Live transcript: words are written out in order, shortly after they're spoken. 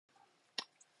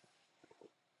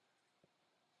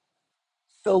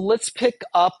So let's pick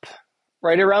up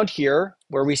right around here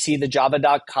where we see the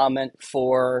Java.comment comment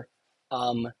for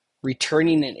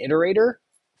returning an iterator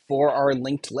for our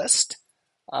linked list.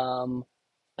 Um,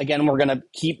 Again, we're going to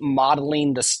keep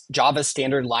modeling this Java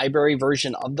standard library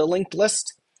version of the linked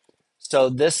list. So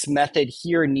this method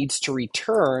here needs to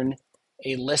return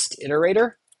a list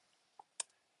iterator,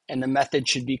 and the method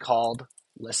should be called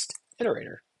list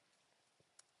iterator.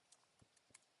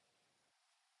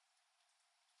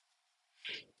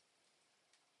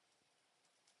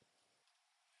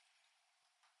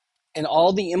 And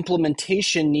all the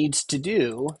implementation needs to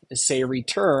do is say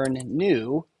return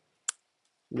new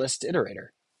list iterator.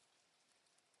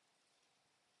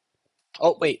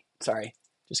 Oh, wait, sorry,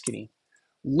 just kidding.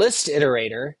 List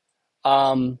iterator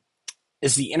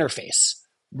is the interface.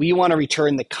 We want to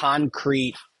return the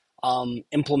concrete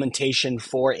implementation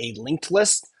for a linked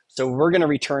list. So we're going to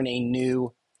return a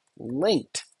new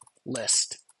linked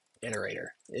list iterator.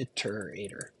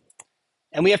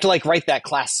 And we have to write that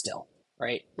class still,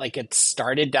 right? It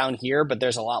started down here, but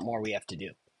there's a lot more we have to do.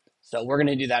 So we're going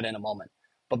to do that in a moment.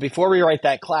 But before we write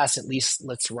that class, at least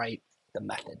let's write the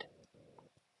method.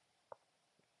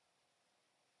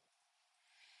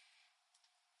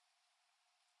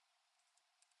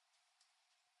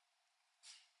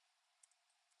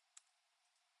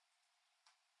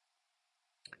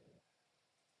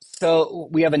 So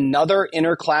we have another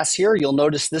inner class here. You'll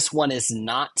notice this one is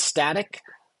not static.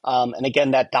 And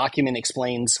again, that document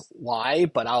explains why,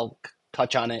 but I'll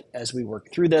touch on it as we work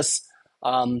through this.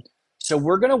 So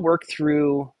we're going to work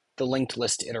through the linked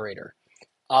list iterator.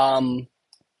 I'm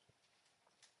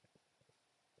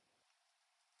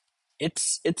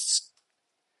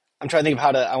trying to think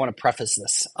of I want to preface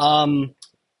this.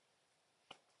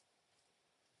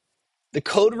 The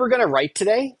code we're going to write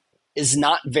today is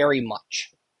not very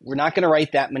much. We're not going to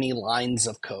write that many lines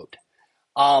of code.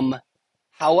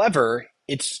 However,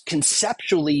 it's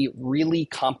conceptually really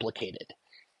complicated.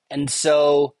 And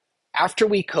so after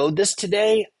we code this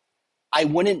today, I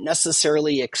wouldn't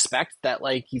necessarily expect that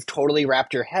you've totally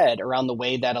wrapped your head around the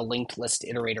way that a linked list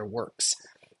iterator works.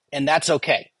 And that's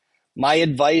okay. My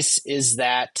advice is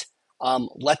that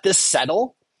let this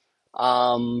settle.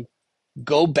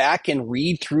 Go back and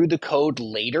read through the code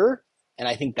later. And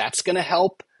I think that's going to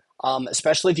help.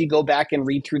 Especially if you go back and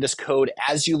read through this code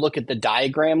as you look at the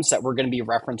diagrams that we're going to be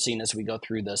referencing as we go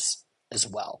through this as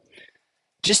well.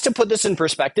 Just to put this in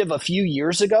perspective, a few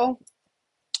years ago,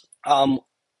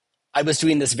 I was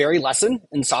doing this very lesson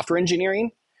in software engineering,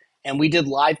 and we did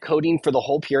live coding for the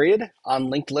whole period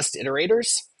on linked list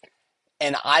iterators.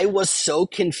 And I was so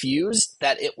confused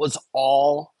that it was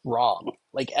all wrong,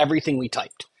 everything we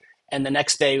typed. And the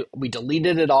next day, we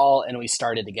deleted it all and we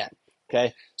started again.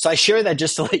 Okay, so I share that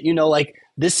just to let you know,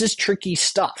 this is tricky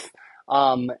stuff.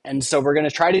 And so we're going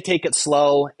to try to take it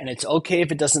slow, and it's okay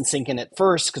if it doesn't sink in at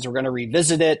first because we're going to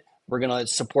revisit it. We're going to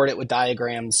support it with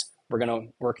diagrams. We're going to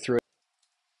work through it.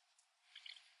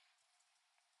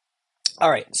 All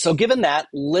right, so given that,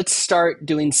 let's start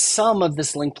doing some of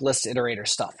this linked list iterator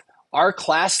stuff. Our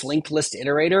class linked list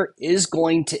iterator is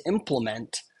going to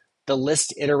implement the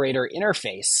list iterator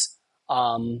interface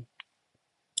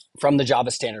from the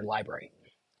Java standard library.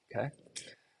 Okay.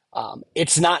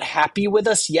 It's not happy with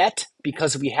us yet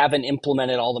because we haven't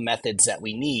implemented all the methods that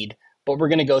we need, but we're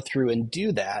going to go through and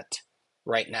do that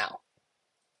right now.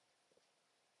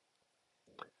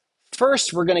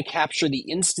 First, we're going to capture the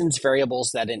instance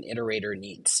variables that an iterator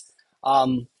needs.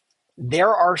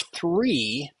 There are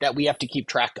 3 that we have to keep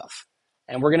track of,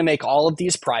 and we're going to make all of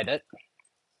these private.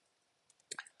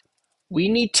 We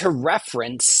need to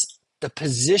reference the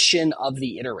position of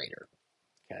the iterator.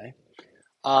 Okay.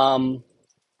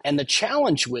 And the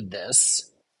challenge with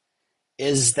this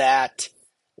is that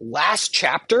last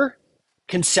chapter,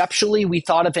 conceptually, we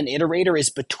thought of an iterator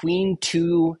as between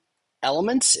 2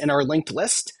 elements in our linked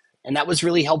list. And that was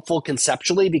really helpful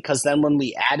conceptually because then when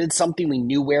we added something, we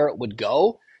knew where it would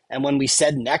go. And when we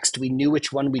said next, we knew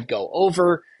which one we'd go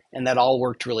over. And that all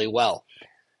worked really well.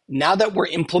 Now that we're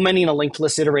implementing a linked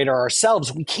list iterator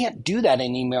ourselves, we can't do that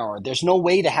anymore. There's no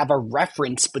way to have a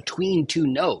reference between 2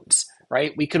 nodes,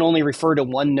 right? We can only refer to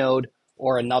one node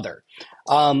or another.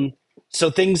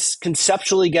 So things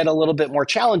conceptually get a little bit more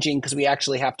challenging because we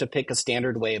actually have to pick a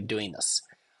standard way of doing this.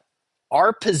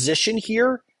 Our position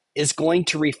here is going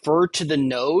to refer to the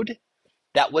node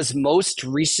that was most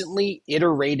recently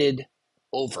iterated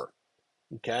over.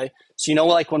 Okay, so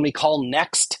when we call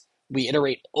next, we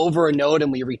iterate over a node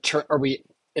and we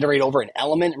iterate over an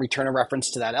element and return a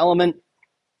reference to that element.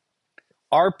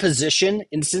 Our position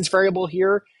instance variable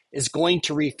here is going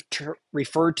to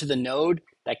refer to the node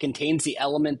that contains the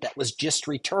element that was just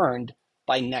returned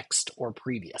by next or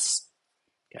previous.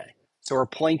 Okay, so we're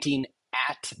pointing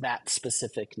at that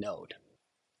specific node.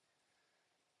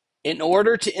 In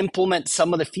order to implement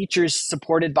some of the features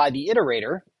supported by the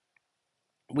iterator,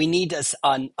 we need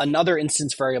another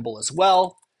instance variable as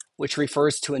well, which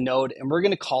refers to a node, and we're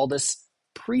going to call this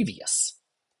previous.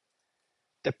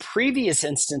 The previous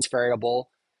instance variable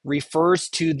refers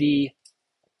to the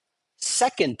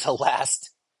second to last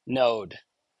node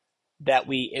that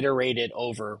we iterated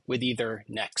over with either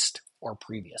next or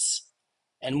previous.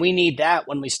 And we need that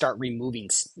when we start removing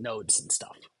nodes and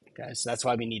stuff. Okay, so that's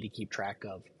why we need to keep track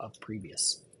of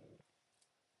previous.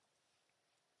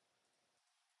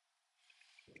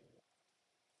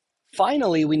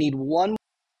 Finally, we need one, and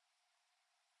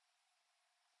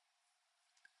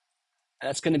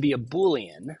that's going to be a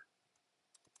Boolean.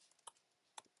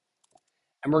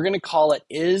 And we're going to call it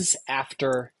is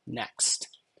after next.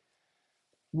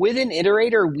 With an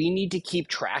iterator, we need to keep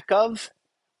track of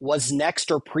was next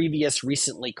or previous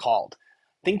recently called.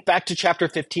 Think back to chapter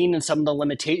 15 and some of the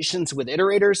limitations with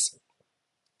iterators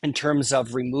in terms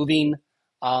of removing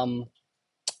an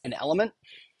element,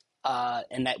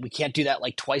 and that we can't do that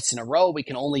like twice in a row. We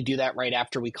can only do that right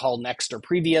after we call next or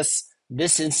previous.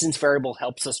 This instance variable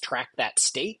helps us track that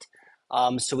state,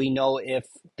 so we know if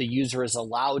the user is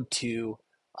allowed to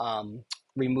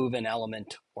remove an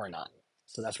element or not.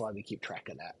 So that's why we keep track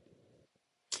of that.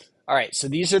 All right, so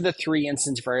these are the three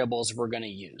instance variables we're going to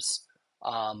use.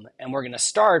 And we're going to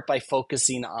start by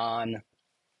focusing on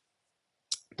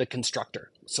the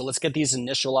constructor. So let's get these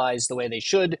initialized the way they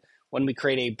should when we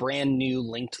create a brand new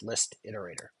linked list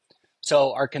iterator.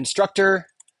 So our constructor,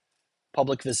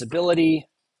 public visibility,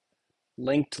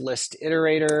 linked list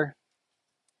iterator,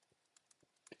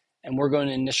 and we're going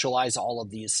to initialize all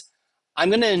of these. I'm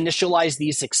going to initialize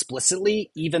these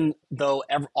explicitly, even though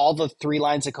all the 3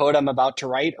 lines of code I'm about to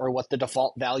write are what the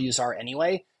default values are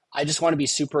anyway. I just want to be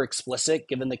super explicit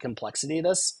given the complexity of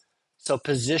this. So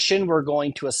position, we're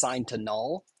going to assign to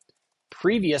null.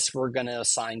 Previous, we're going to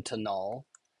assign to null.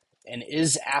 And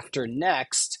is after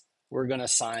next, we're going to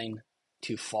assign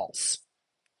to false.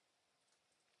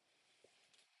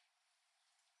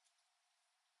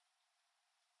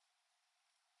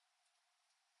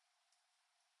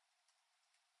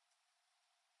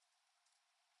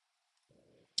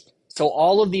 So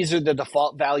all of these are the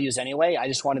default values anyway. I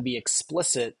just want to be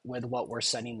explicit with what we're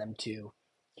setting them to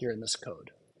here in this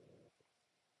code.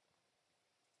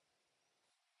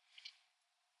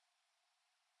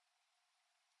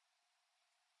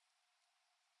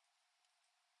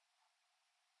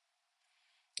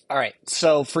 All right,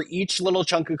 so for each little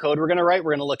chunk of code we're going to write,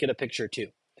 we're going to look at a picture too.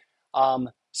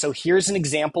 So here's an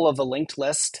example of a linked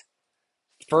list.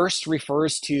 First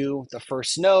refers to the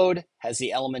first node, has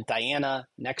the element Diana.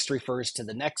 Next refers to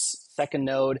the next second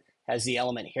node, has the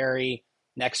element Harry.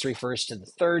 Next refers to the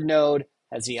third node,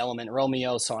 has the element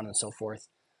Romeo, so on and so forth.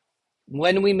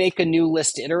 When we make a new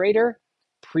list iterator,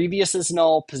 previous is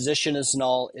null, position is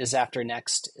null, is after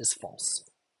next is false.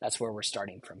 That's where we're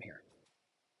starting from here.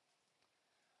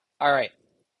 All right,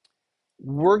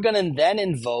 we're going to then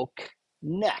invoke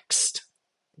next,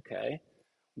 okay?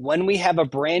 When we have a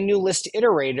brand new list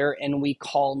iterator and we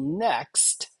call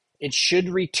next, it should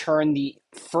return the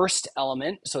first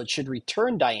element, so it should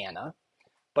return Diana.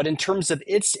 But in terms of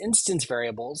its instance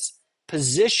variables,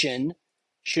 position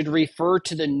should refer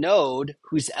to the node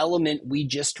whose element we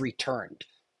just returned.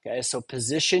 Okay, so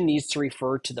position needs to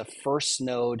refer to the first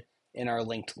node in our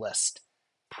linked list.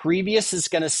 Previous is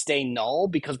going to stay null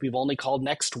because we've only called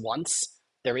next once.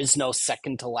 There is no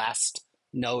second to last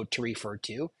node to refer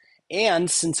to.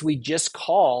 And since we just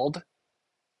called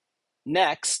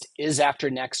next, is after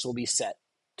next will be set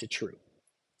to true.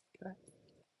 Okay.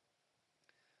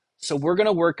 So we're going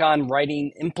to work on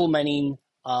implementing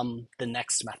the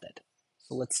next method.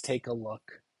 So let's take a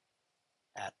look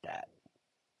at that.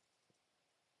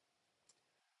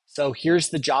 So here's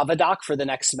the Java doc for the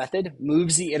next method.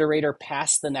 Moves the iterator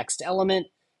past the next element.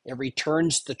 It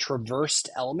returns the traversed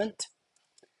element.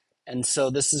 And so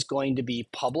this is going to be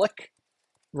public.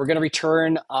 We're going to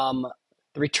return, the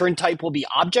return type will be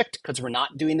object because we're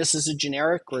not doing this as a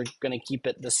generic. We're going to keep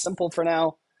it this simple for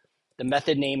now. The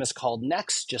method name is called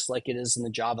next, just like it is in the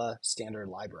Java standard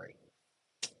library.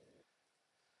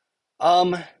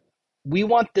 We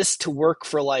want this to work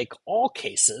for like all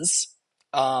cases.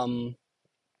 So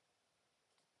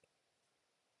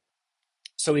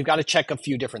we've got to check a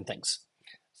few different things.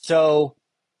 So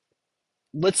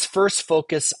let's first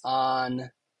focus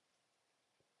on,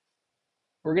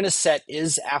 we're going to set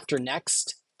is after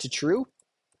next to true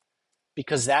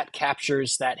because that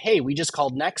captures that, hey, we just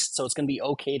called next, so it's going to be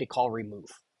okay to call remove.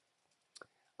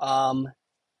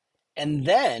 And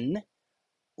then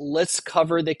let's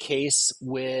cover the case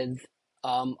with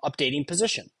updating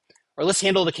position. Or let's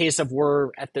handle the case of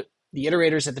we're at the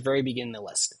iterators at the very beginning of the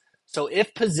list. So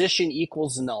if position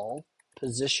equals null,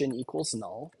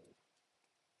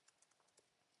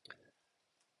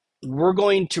 we're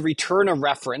going to return a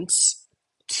reference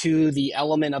to the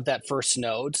element of that first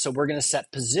node. So we're going to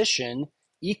set position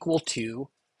equal to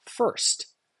first.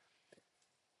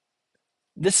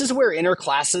 This is where inner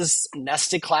classes,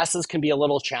 nested classes, can be a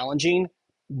little challenging.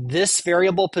 This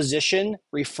variable position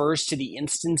refers to the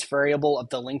instance variable of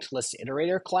the linked list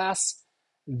iterator class.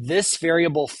 This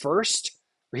variable first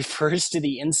refers to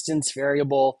the instance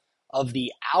variable of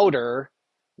the outer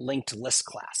linked list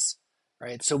class.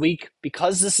 Right? So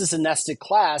because this is a nested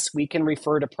class, we can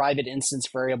refer to private instance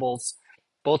variables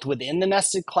both within the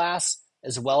nested class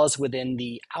as well as within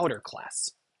the outer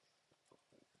class.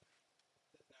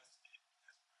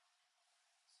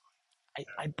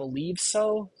 I believe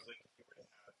so.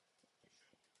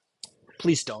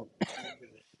 Please don't.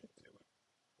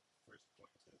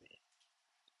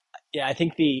 Yeah, I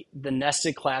think the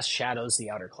nested class shadows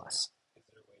the outer class.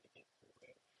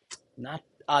 Not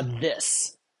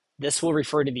this. This will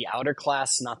refer to the outer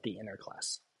class, not the inner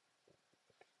class.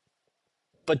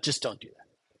 But just don't do that.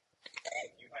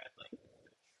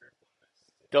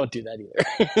 Don't do that either.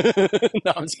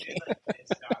 No, I'm just kidding.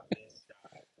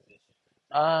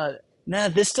 Nah,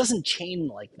 this doesn't chain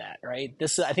like that, right?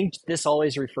 I think this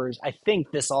always refers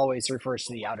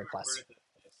to the outer class.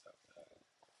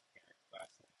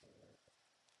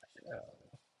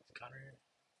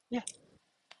 Yeah.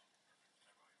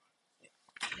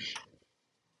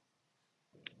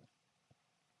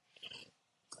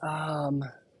 All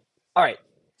right.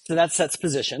 So that sets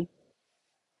position.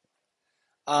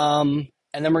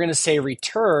 And then we're going to say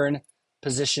return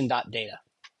position.data.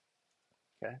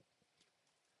 Okay.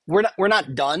 We're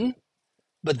not done,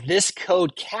 but this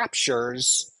code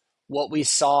captures what we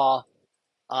saw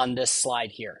on this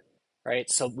slide here, right?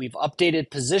 So we've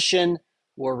updated position.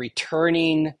 We're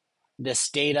returning this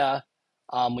data.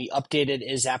 We updated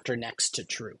is after next to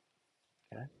true.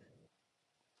 Okay.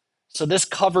 So this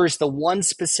covers the one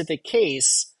specific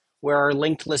case where our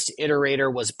linked list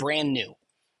iterator was brand new,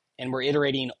 and we're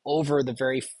iterating over the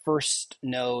very first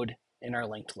node in our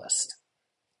linked list.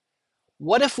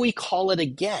 What if we call it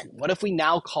again? What if we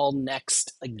now call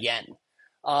next again?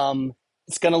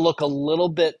 It's going to look a little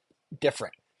bit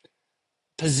different.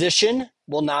 Position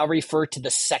will now refer to the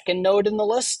second node in the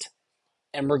list,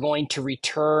 and we're going to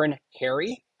return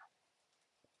Harry.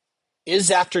 Is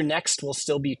after next will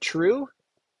still be true.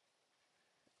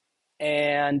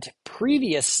 And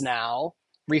previous now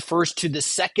refers to the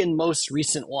second most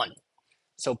recent one.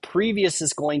 So previous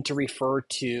is going to refer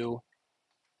to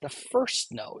the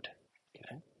first node.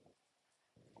 Okay.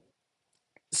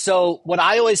 So what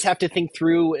I always have to think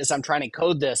through as I'm trying to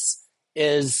code this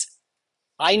is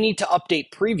I need to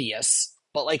update previous,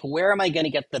 but like where am I going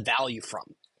to get the value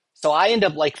from? So I end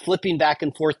up like flipping back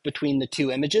and forth between the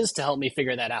two images to help me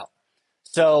figure that out.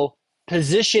 So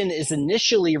position is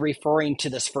initially referring to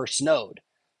this first node.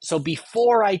 So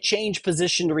before I change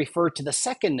position to refer to the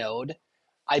second node,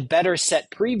 I better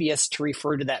set previous to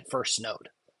refer to that first node.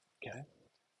 Okay.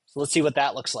 So let's see what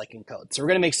that looks like in code. So we're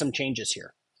going to make some changes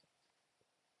here.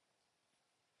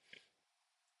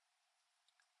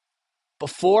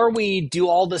 Before we do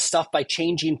all this stuff by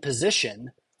changing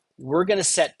position, we're going to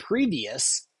set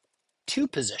previous to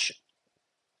position.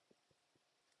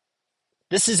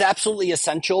 This is absolutely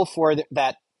essential for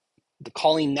the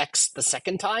calling next the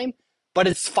second time, but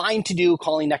it's fine to do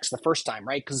calling next the first time,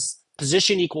 right? Because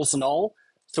position equals null.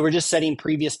 So we're just setting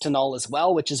previous to null as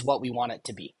well, which is what we want it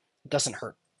to be. It doesn't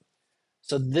hurt.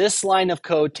 So this line of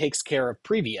code takes care of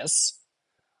previous.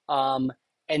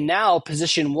 And now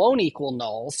position won't equal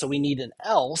null, so we need an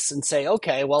else and say,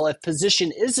 okay, well, if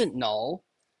position isn't null,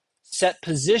 set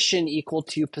position equal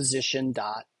to position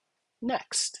dot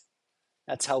next.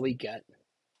 That's how we get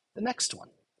the next one.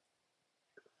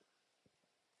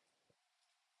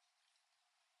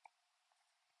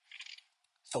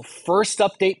 So first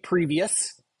update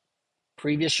previous.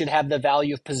 Previous should have the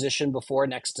value of position before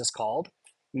next is called.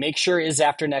 Make sure is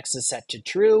after next is set to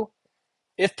true.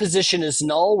 If position is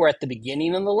null, we're at the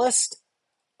beginning of the list.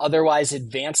 Otherwise,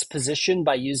 advance position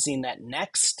by using that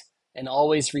next and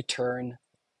always return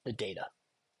the data.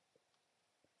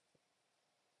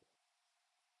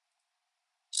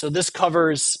 So this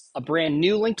covers a brand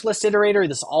new linked list iterator.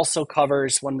 This also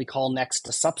covers when we call next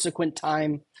a subsequent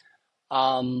time.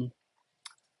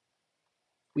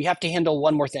 We have to handle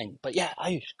one more thing, but yeah,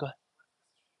 Ayush, go ahead.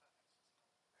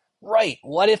 Right.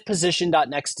 What if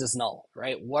position.next is null,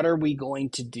 right? What are we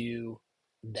going to do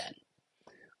then.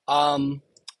 Um,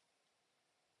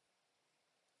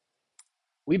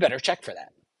 we better check for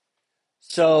that.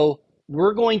 So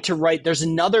we're going to write, there's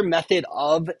another method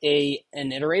of an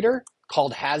iterator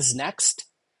called hasNext.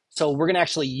 So we're going to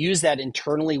actually use that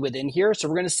internally within here. So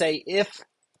we're going to say if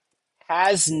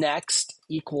hasNext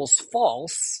equals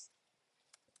false,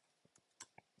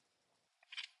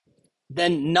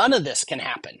 then none of this can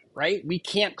happen, right? We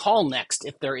can't call next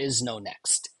if there is no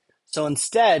next. So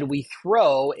instead, we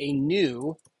throw a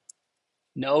new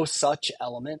no such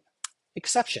element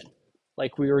exception,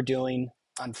 like we were doing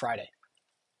on Friday.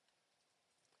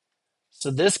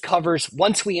 So this covers,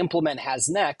 once we implement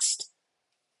hasNext,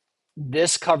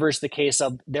 this covers the case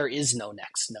of there is no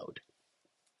next node.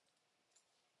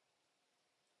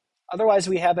 Otherwise,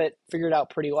 we have it figured out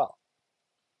pretty well.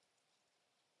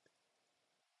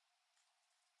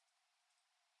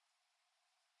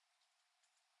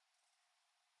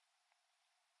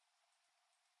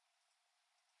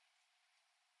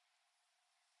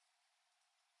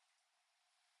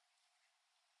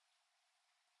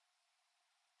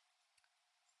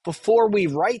 Before we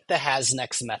write the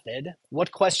hasNext method,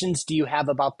 what questions do you have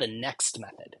about the next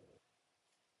method?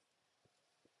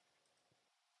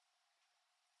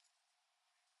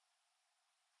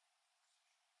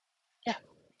 Yeah.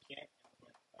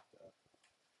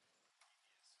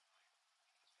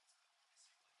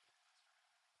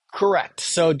 Correct.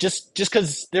 So just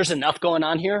because there's enough going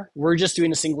on here, we're just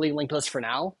doing a singly linked list for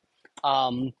now.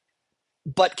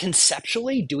 But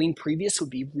conceptually, doing previous would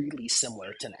be really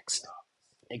similar to next.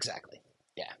 Exactly.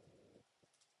 Yeah.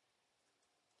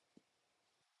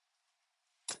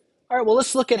 All right. Well,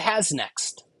 let's look at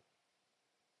hasNext.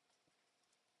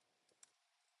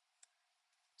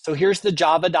 So here's the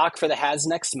Java doc for the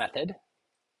hasNext method.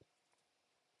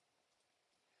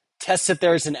 Tests if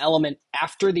there's an element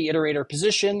after the iterator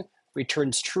position,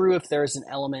 returns true if there's an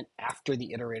element after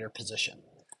the iterator position.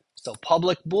 So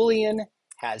public Boolean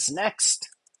hasNext.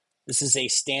 This is a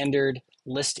standard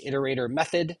list iterator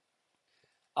method.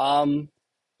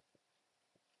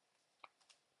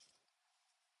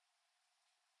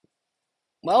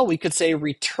 Well, we could say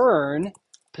return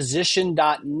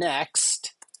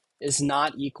position.next is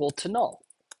not equal to null.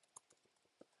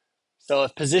 So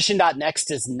if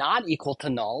position.next is not equal to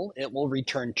null, it will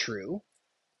return true.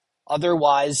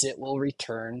 Otherwise, it will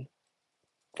return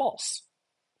false.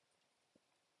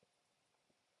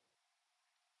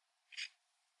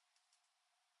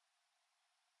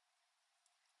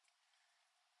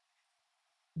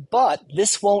 But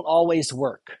this won't always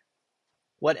work.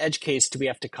 What edge case do we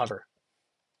have to cover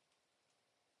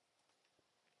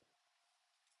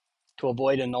to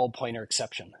avoid a null pointer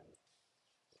exception?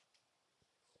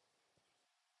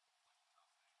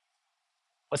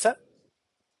 What's that?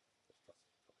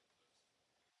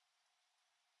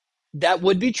 That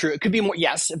would be true. It could be more.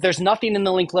 Yes, if there's nothing in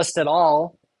the linked list at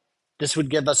all, this would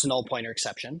give us a null pointer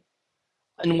exception.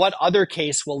 In what other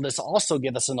case will this also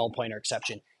give us a null pointer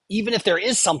exception, even if there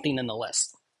is something in the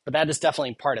list? But that is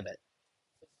definitely part of it.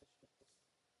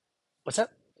 What's that?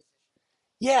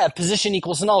 Yeah, position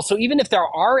equals null. So even if there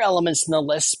are elements in the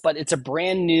list, but it's a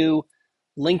brand new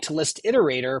linked list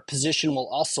iterator, position will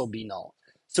also be null.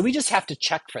 So we just have to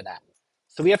check for that.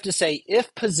 So we have to say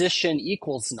if position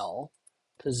equals null,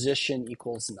 position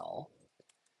equals null.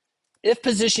 If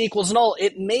position equals null,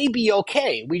 it may be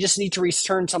okay. We just need to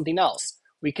return something else.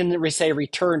 We can say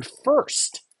return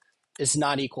first is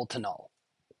not equal to null.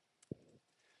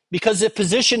 Because if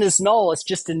position is null, it's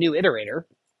just a new iterator.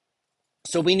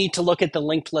 So we need to look at the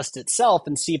linked list itself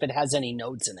and see if it has any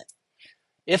nodes in it.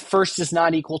 If first is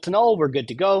not equal to null, we're good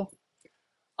to go.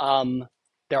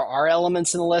 There are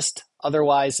elements in the list.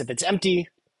 Otherwise, if it's empty,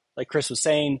 like Chris was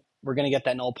saying, we're going to get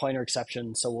that null pointer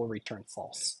exception, so we'll return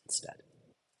false instead.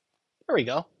 There we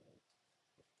go.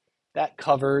 That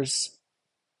covers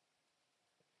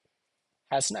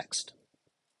hasNext.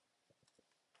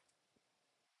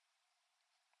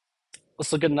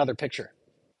 Let's look at another picture.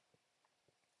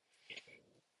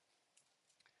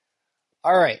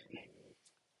 All right.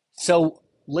 So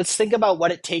let's think about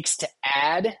what it takes to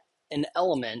add an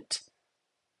element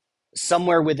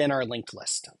somewhere within our linked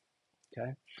list.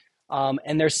 Okay.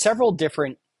 And there's several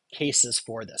different cases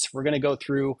for this. We're going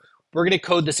to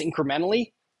code this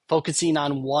incrementally, focusing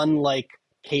on one like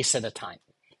case at a time.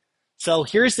 So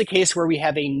here's the case where we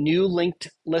have a new linked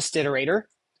list iterator.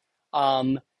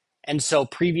 And so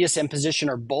previous and position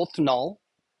are both null.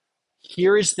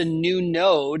 Here is the new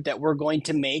node that we're going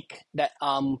to make that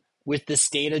with this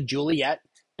data Juliet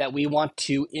that we want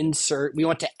to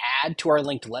add to our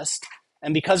linked list.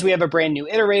 And because we have a brand new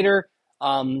iterator,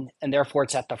 and therefore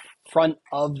it's at the front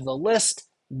of the list,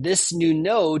 this new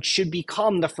node should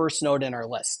become the first node in our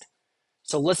list.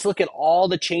 So let's look at all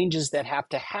the changes that have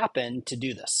to happen to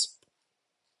do this.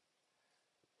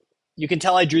 You can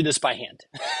tell I drew this by hand.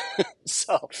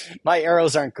 So my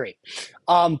arrows aren't great.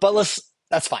 But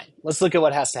that's fine. Let's look at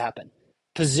what has to happen.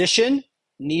 Position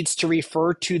needs to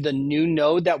refer to the new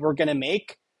node that we're going to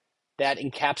make that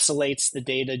encapsulates the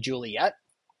data Juliet.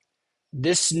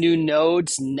 This new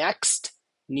node's next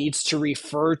needs to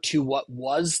refer to what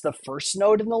was the first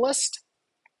node in the list.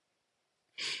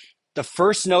 The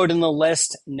first node in the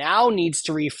list now needs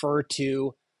to refer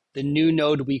to the new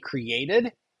node we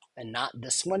created and not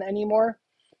this one anymore.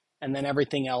 And then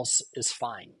everything else is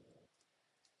fine.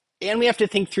 And we have to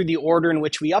think through the order in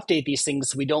which we update these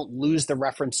things so we don't lose the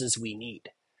references we need.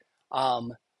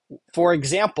 For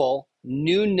example,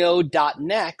 new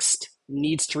node.next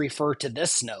needs to refer to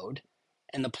this node,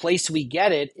 and the place we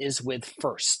get it is with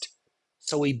first.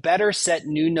 So we better set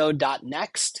new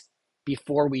node.next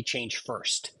before we change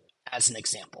first, as an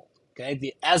example.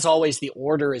 Okay. As always, the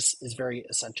order is very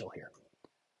essential here.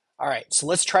 All right, so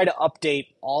let's try to update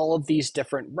all of these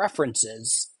different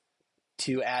references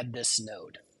to add this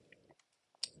node.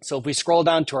 So if we scroll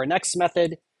down to our next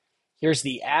method, here's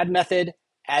the add method,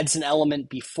 adds an element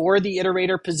before the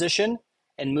iterator position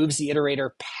and moves the iterator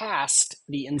past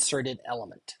the inserted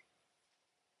element.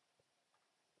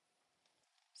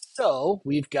 So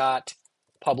we've got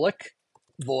public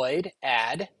void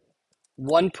add,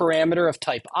 one parameter of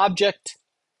type object,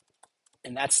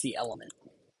 and that's the element.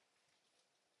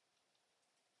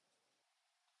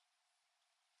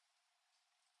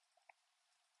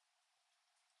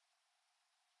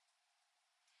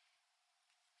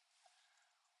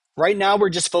 Right now, we're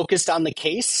just focused on the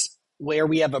case where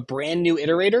we have a brand new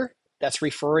iterator that's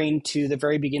referring to the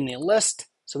very beginning of the list.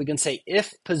 So we can say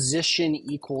if position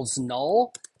equals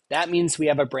null, that means we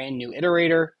have a brand new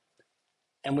iterator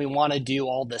and we want to do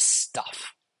all this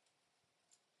stuff.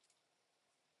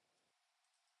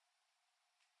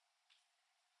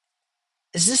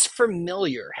 Is this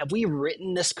familiar? Have we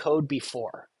written this code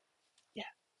before?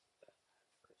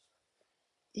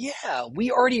 Yeah,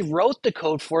 we already wrote the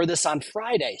code for this on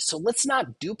Friday, so let's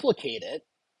not duplicate it.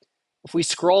 If we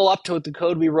scroll up to the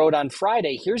code we wrote on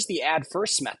Friday, here's the add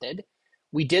first method.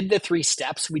 We did the 3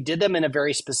 steps. We did them in a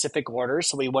very specific order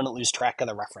so we wouldn't lose track of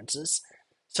the references.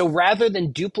 So rather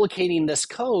than duplicating this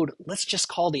code, let's just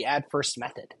call the add first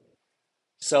method.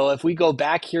 So if we go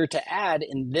back here to add,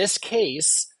 in this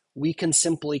case, we can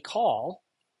simply call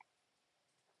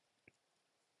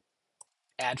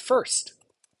add first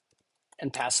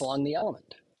and pass along the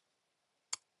element.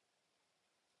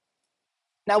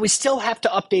 Now we still have to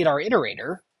update our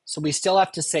iterator, so we still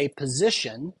have to say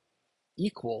position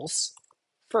equals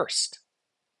first.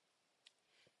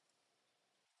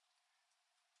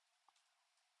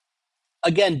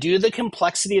 Again, due to the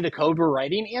complexity of the code we're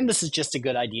writing, and this is just a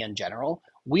good idea in general,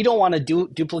 we don't want to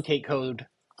duplicate code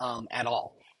at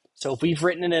all. So if we've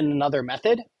written it in another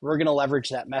method, we're going to leverage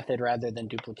that method rather than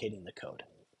duplicating the code.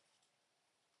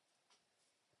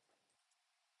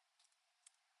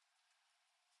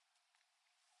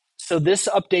 So this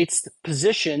updates the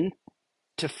position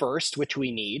to first, which we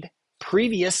need.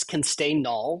 Previous can stay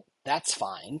null, that's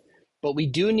fine. But we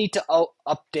do need to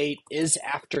update is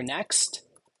after next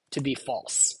to be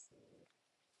false.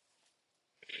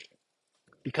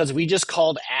 Because we just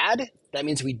called add, that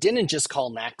means we didn't just call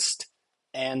next,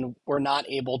 and we're not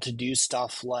able to do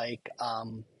stuff like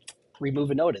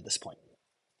remove a node at this point.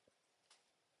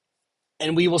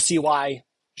 And we will see why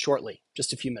shortly,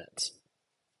 just a few minutes.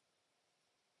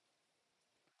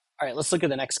 All right, let's look at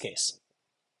the next case.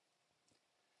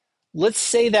 Let's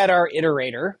say that our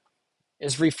iterator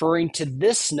is referring to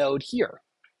this node here,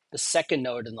 the second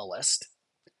node in the list.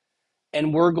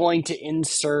 And we're going to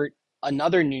insert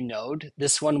another new node,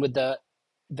 this one with the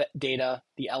data,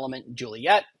 the element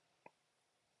Juliet.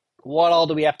 What all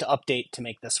do we have to update to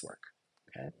make this work?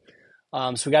 Okay.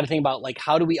 So we got to think about like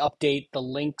how do we update the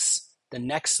links, the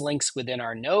next links within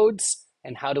our nodes,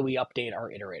 and how do we update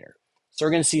our iterator? So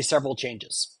we're going to see several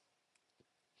changes.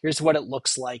 Here's what it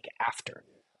looks like after.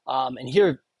 And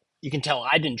here you can tell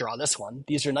I didn't draw this one.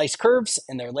 These are nice curves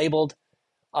and they're labeled.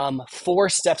 4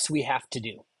 steps we have to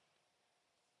do.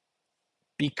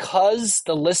 Because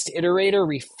the list iterator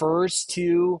refers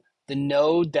to the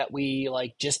node that we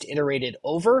like just iterated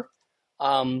over,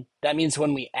 that means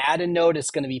when we add a node, it's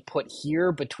going to be put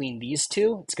here between these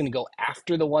two. It's going to go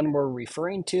after the one we're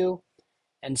referring to.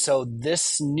 And so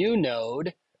this new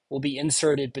node will be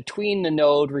inserted between the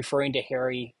node referring to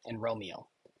Harry and Romeo.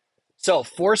 So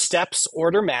 4 steps,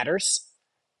 order matters.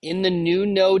 In the new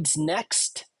node's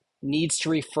next needs to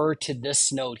refer to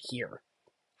this node here.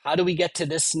 How do we get to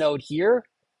this node here?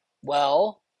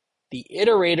 Well, the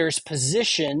iterator's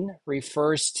position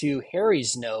refers to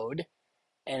Harry's node,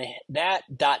 and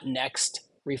that dot next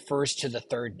refers to the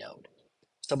third node.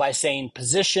 So by saying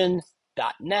position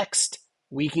dot next,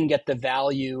 we can get the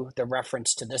value, the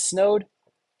reference to this node,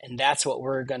 and that's what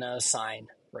we're going to assign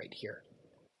right here.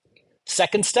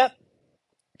 Second step,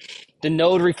 the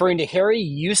node referring to Harry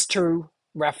used to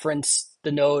reference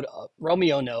the node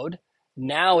Romeo node.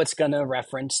 Now it's going to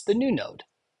reference the new node.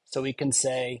 So we can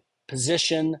say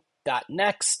position dot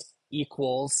next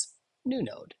equals new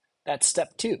node. That's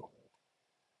step 2.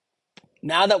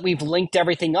 Now that we've linked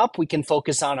everything up, we can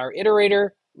focus on our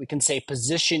iterator. We can say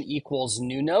position equals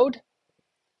new node.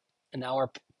 And now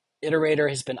our iterator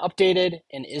has been updated,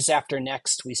 and is after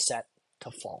next we set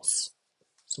to false.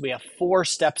 So we have 4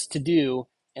 steps to do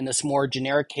in this more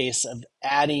generic case of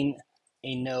adding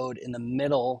a node in the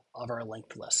middle of our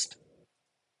linked list.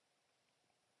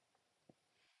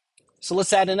 So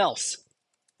let's add an else.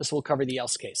 This will cover the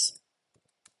else case.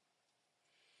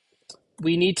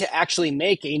 We need to actually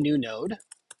make a new node.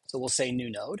 So we'll say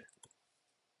new node.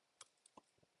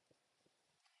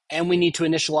 And we need to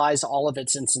initialize all of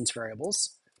its instance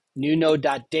variables. New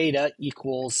node.data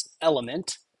equals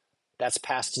element. That's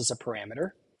passed as a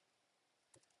parameter.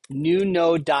 New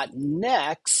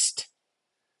node.next.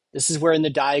 This is where in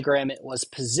the diagram it was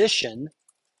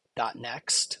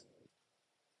position.next.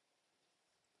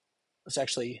 Let's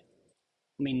actually,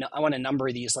 I want to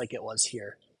number these like it was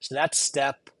here. So that's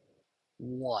step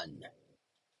 1.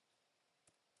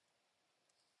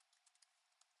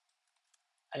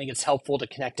 I think it's helpful to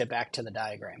connect it back to the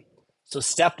diagram. So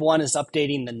step 1 is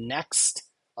updating the next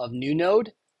of new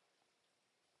node.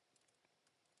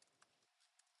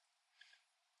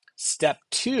 Step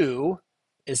 2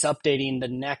 is updating the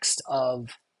next of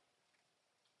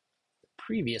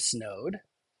previous node.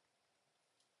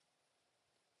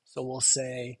 So we'll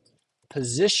say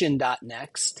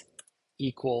position.next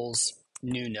equals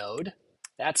new node.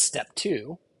 That's step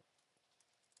 2.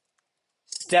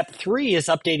 Step 3 is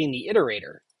updating the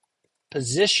iterator.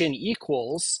 Position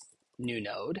equals new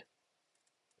node.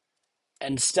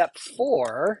 And step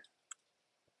 4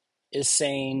 is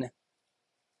saying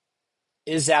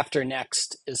is after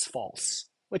next is false,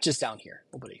 which is down here.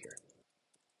 We'll put it here.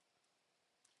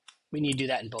 We need to do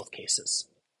that in both cases.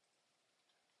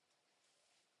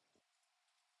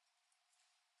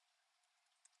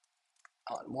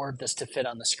 I want more of this to fit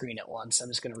on the screen at once. I'm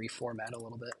just going to reformat a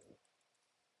little bit.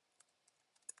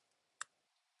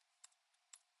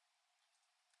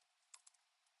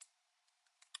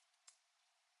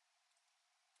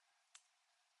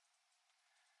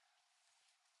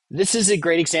 This is a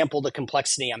great example of the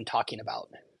complexity I'm talking about.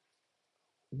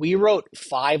 We wrote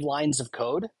 5 lines of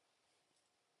code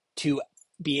to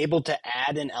be able to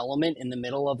add an element in the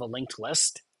middle of a linked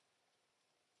list.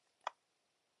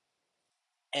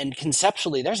 And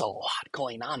conceptually, there's a lot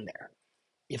going on there.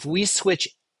 If we switch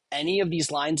any of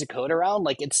these lines of code around,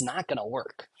 like it's not going to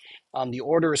work. The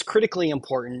order is critically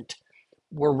important.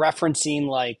 We're referencing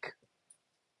like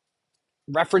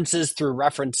references through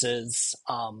references.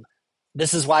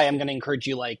 This is why I'm going to encourage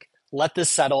you, like, let this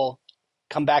settle,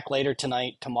 come back later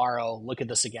tonight, tomorrow, look at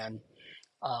this again,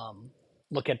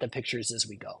 look at the pictures as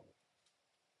we go.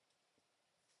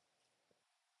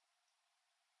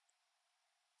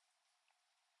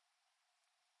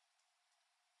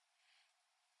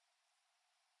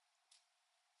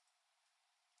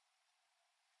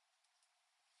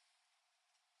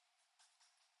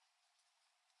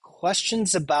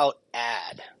 Questions about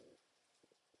add?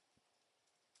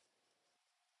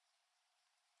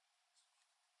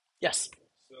 Yes.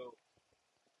 So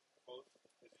both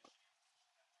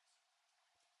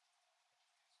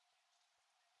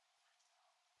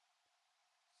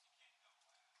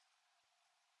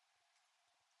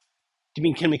Do you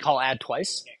mean, can we call add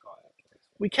twice? can't call it.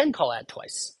 We can call add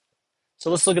twice. So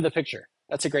let's look at the picture.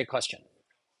 That's a great question.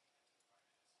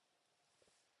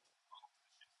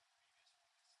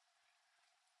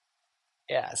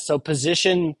 Yeah, so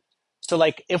position, so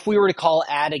like if we were to call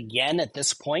add again at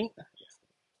this point,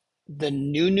 the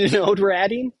new node we're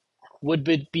adding would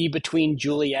be between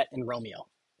Juliet and Romeo.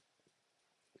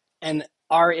 And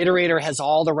our iterator has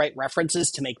all the right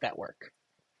references to make that work.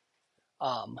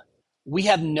 We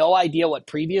have no idea what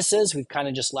previous is. We've kind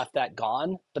of just left that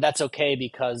gone, but that's okay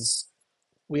because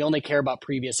we only care about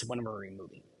previous when we're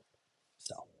removing.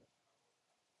 So,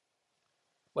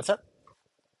 what's up?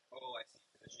 Oh, I see.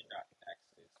 Position dot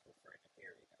next is referring to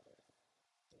Harry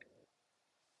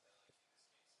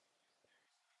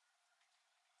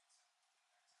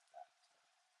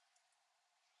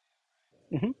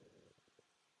now. Mm-hmm.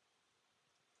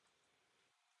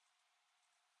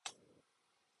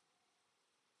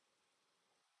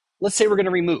 let's say we're going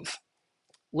to remove.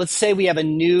 Let's say we have a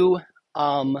new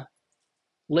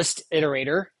list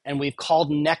iterator and we've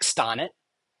called next on it.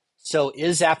 So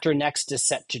is after next is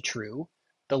set to true.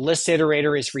 The list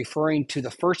iterator is referring to the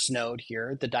first node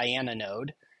here, the Diana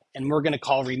node, and we're going to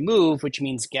call remove, which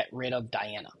means get rid of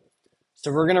Diana.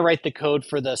 So we're going to write the code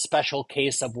for the special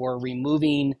case of we're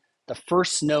removing the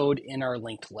first node in our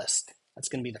linked list. That's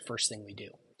going to be the first thing we do.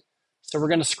 So we're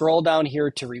going to scroll down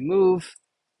here to remove.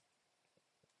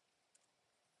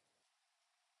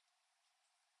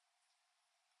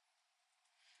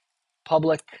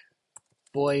 Public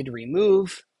void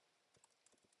remove.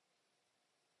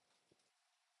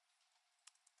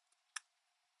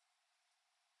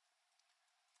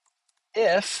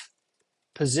 If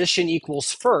position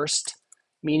equals first,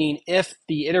 meaning if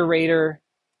the iterator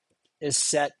is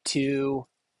set to,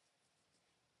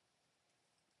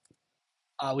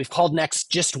 we've called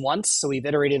next just once, so we've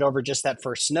iterated over just that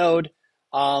first node,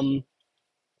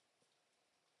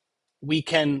 we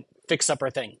can fix up our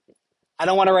thing. I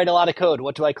don't want to write a lot of code.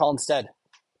 What do I call instead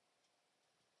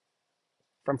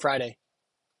from Friday?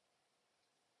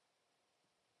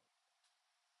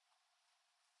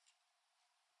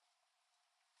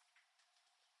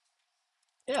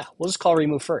 Yeah, we'll just call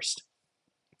remove first.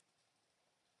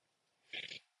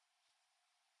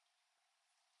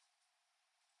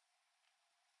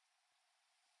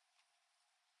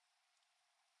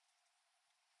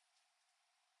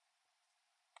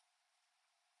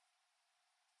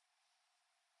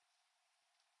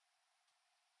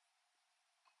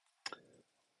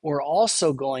 We're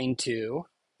also going to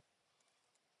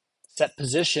set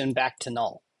position back to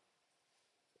null.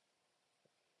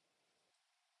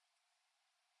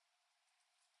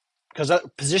 Because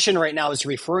position right now is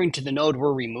referring to the node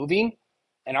we're removing,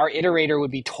 and our iterator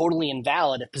would be totally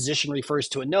invalid if position refers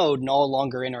to a node no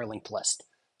longer in our linked list.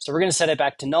 So we're going to set it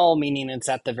back to null, meaning it's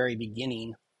at the very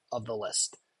beginning of the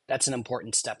list. That's an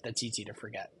important step that's easy to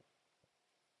forget.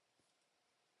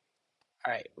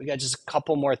 All right, we got just a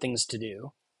couple more things to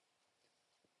do.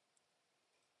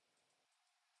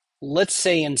 Let's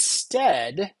say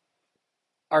instead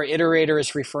our iterator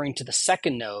is referring to the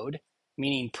second node,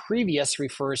 meaning previous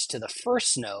refers to the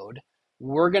first node.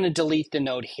 We're going to delete the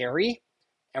node Harry,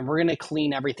 and we're going to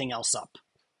clean everything else up.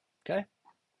 Okay?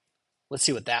 Let's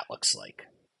see what that looks like.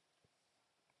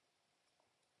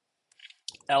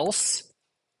 Else,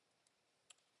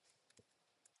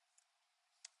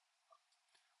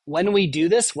 when we do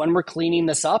this, when we're cleaning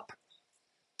this up,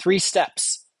 3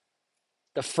 steps.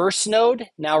 The first node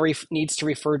now needs to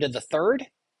refer to the third.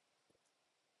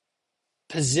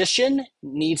 Position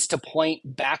needs to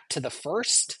point back to the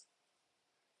first.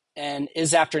 And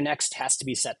is after next has to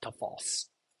be set to false.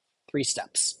 3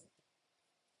 steps.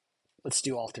 Let's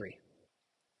do all 3.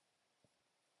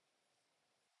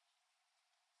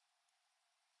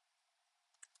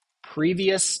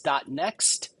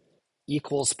 Previous.next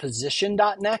equals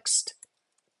position.next.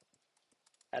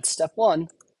 That's step 1.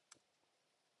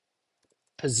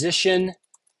 Position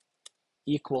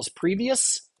equals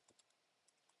previous.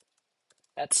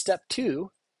 That's step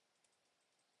 2.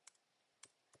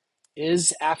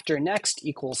 Is after next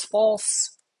equals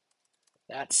false.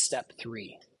 That's step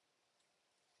 3.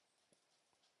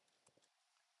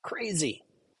 Crazy.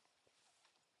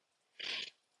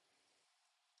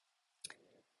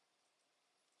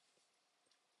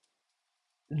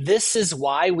 This is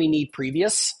why we need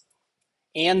previous,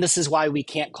 and this is why we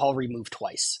can't call remove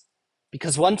twice.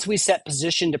 Because once we set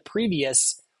position to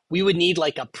previous, we would need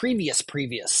like a previous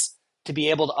to be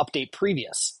able to update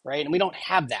previous, right? And we don't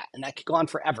have that, and that could go on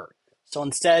forever. So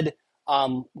instead,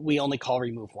 we only call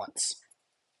remove once.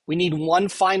 We need one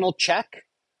final check,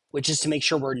 which is to make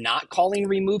sure we're not calling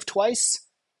remove twice.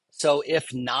 So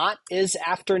if not is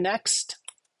after next,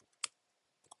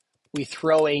 we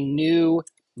throw a new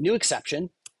exception,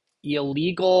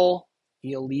 illegal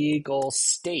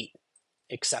state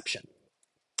exception.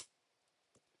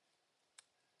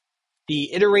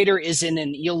 The iterator is in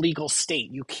an illegal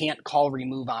state. You can't call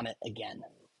remove on it again.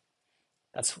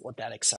 That's what that exception